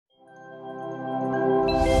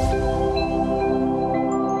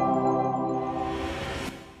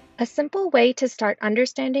A simple way to start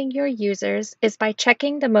understanding your users is by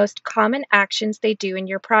checking the most common actions they do in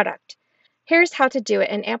your product. Here's how to do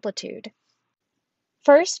it in Amplitude.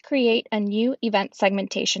 First, create a new event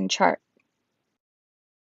segmentation chart.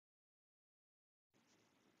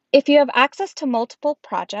 If you have access to multiple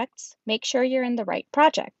projects, make sure you're in the right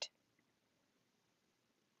project.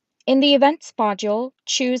 In the Events module,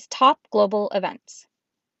 choose Top Global Events.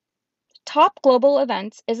 Top Global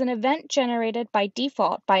Events is an event generated by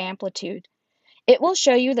default by Amplitude. It will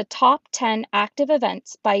show you the top 10 active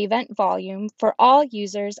events by event volume for all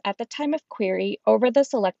users at the time of query over the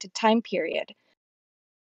selected time period.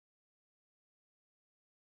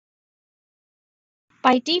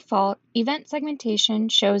 By default, event segmentation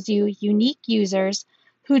shows you unique users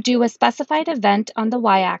who do a specified event on the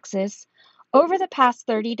y-axis over the past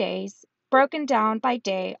 30 days, broken down by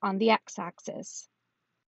day on the x-axis.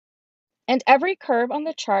 And every curve on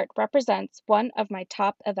the chart represents one of my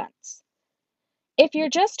top events. If you're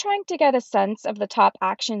just trying to get a sense of the top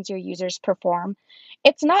actions your users perform,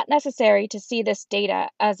 it's not necessary to see this data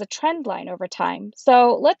as a trend line over time.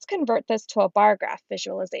 So let's convert this to a bar graph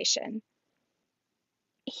visualization.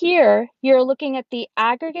 Here, you're looking at the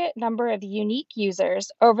aggregate number of unique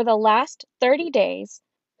users over the last 30 days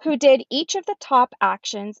who did each of the top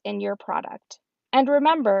actions in your product. And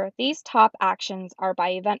remember, these top actions are by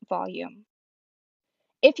event volume.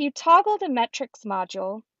 If you toggle the metrics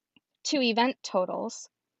module to event totals,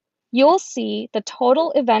 you'll see the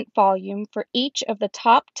total event volume for each of the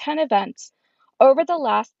top 10 events over the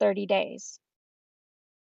last 30 days.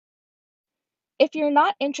 If you're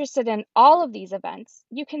not interested in all of these events,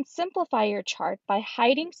 you can simplify your chart by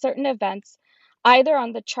hiding certain events either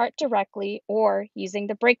on the chart directly or using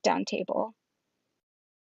the breakdown table.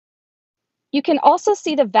 You can also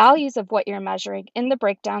see the values of what you're measuring in the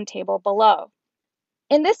breakdown table below.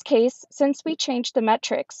 In this case, since we changed the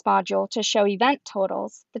metrics module to show event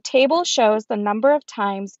totals, the table shows the number of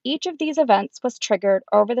times each of these events was triggered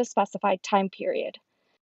over the specified time period.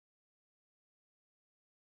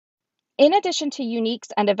 In addition to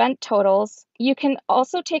uniques and event totals, you can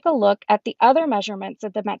also take a look at the other measurements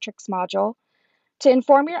of the metrics module to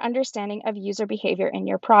inform your understanding of user behavior in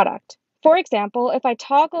your product. For example, if I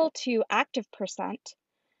toggle to active percent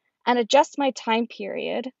and adjust my time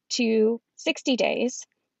period to 60 days,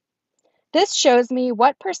 this shows me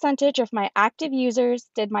what percentage of my active users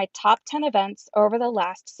did my top 10 events over the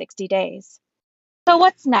last 60 days. So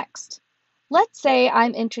what's next? Let's say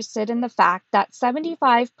I'm interested in the fact that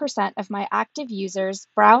 75% of my active users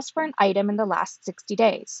browsed for an item in the last 60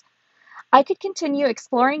 days. I could continue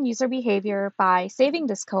exploring user behavior by saving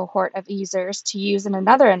this cohort of users to use in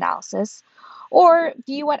another analysis, or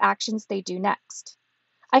view what actions they do next.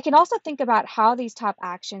 I can also think about how these top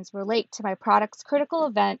actions relate to my product's critical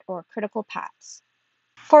event or critical paths.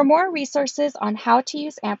 For more resources on how to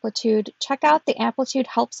use Amplitude, check out the Amplitude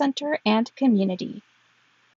Help Center and community.